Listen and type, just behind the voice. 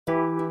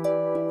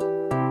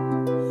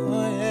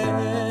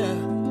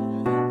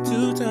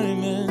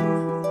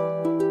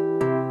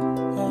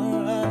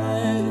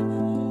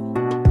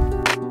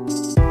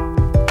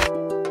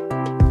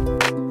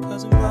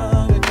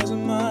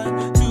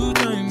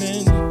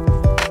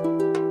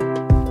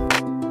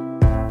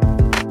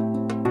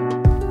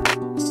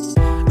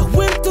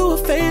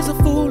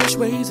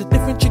ways, a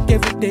different chick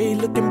every day.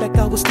 Looking back,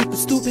 I was stupid,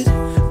 stupid.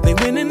 They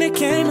went and they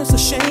came, it's a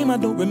shame I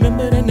don't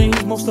remember their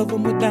names. Most of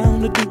them were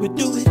down to do it,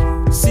 do it.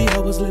 See, I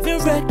was living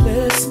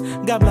reckless,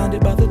 got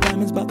blinded by the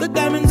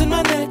diamonds in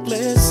my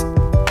necklace.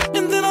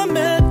 And then I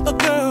met a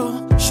girl,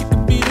 she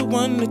could be the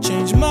one to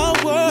change my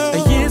world.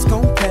 A year's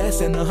gone past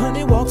and a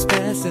honey walks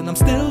past, and I'm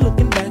still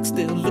looking back,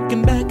 still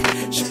looking back.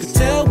 She could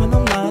tell when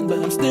I'm lying, but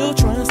I'm still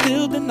trying,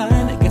 still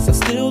denying. I guess I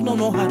still don't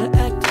know how to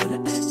act.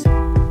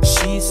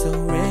 She's so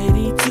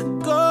ready to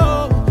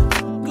go,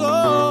 go.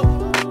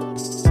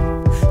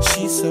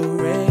 She's so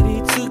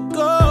ready to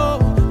go,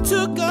 to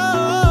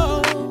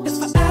go. If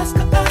I ask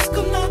her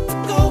not to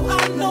go,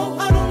 I know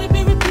I'd only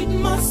be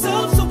repeating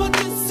myself. So I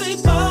just say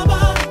bye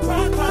bye,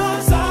 cry, cry.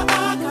 So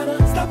I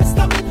gotta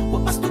stop it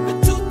with my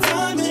stupid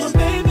two-timing. My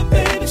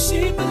baby,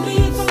 she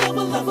believes I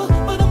love her,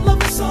 but I'm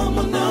loving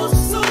someone else.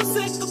 So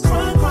sick of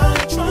crying,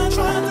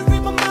 trying to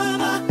read my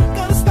mind. I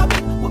gotta stop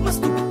it with my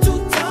stupid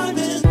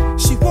two-timing.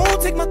 She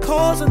won't take my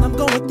calls and I'm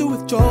going through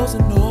withdrawals,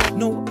 and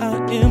no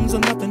IMs or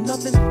nothing.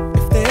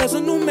 If there's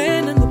a new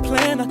man in the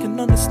plan, I can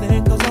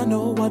understand, cause I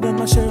know I done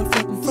my share of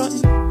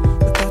frontin'.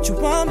 Without you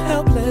I'm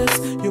helpless,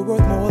 you're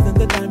worth more than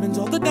the diamonds,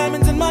 all the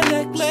diamonds in my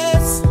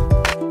necklace.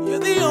 You're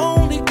the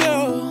only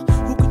girl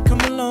who could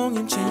come along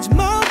and change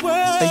my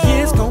world. A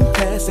year's gone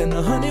past and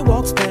the honey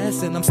walks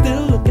past, and I'm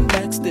still looking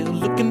back, still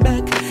looking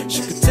back.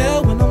 She could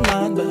tell when I'm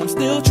lying, but I'm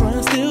still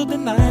trying, still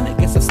denying. I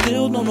guess I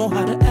still don't know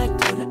how to act.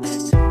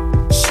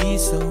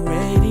 She's so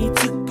ready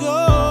to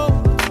go,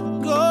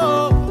 go.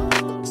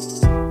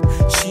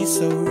 She's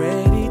so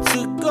ready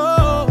to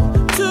go,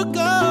 to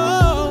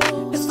go.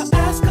 If I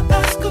ask her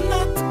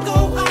not to go,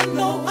 I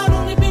know I'd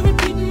only be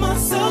repeating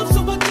myself. So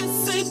I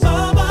just say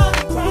bye bye,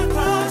 cry,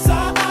 cry. So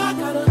I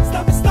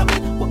gotta stop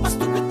it with my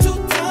stupid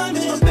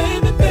two-timing. My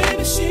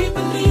baby, she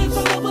believes I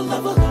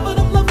love her, but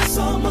I'm loving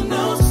someone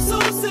else. So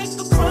sick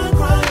of crying,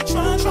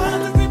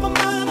 trying to read my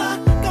mind. I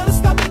gotta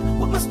stop it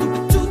with my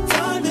stupid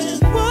two-timing.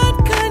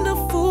 What kind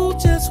of fool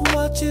just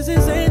watches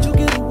his angel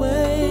get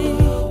away?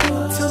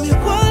 Tell me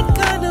what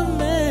kind of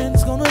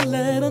man's gonna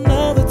let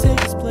another take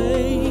his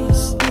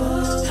place?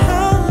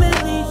 How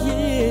many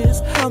years,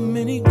 how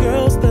many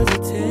girls does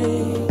it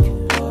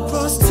take?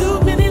 Crossed too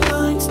many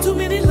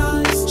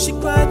lines, she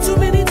cried too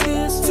many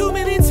tears, too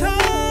many times. If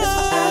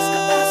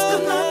I ask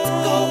her not to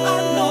go, I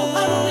know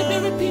I'd only be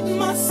repeating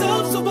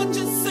myself. So I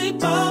just say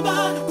bye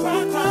bye,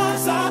 cry, cry.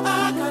 So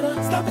I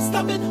gotta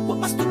stop it with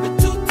my stupid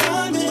tooth.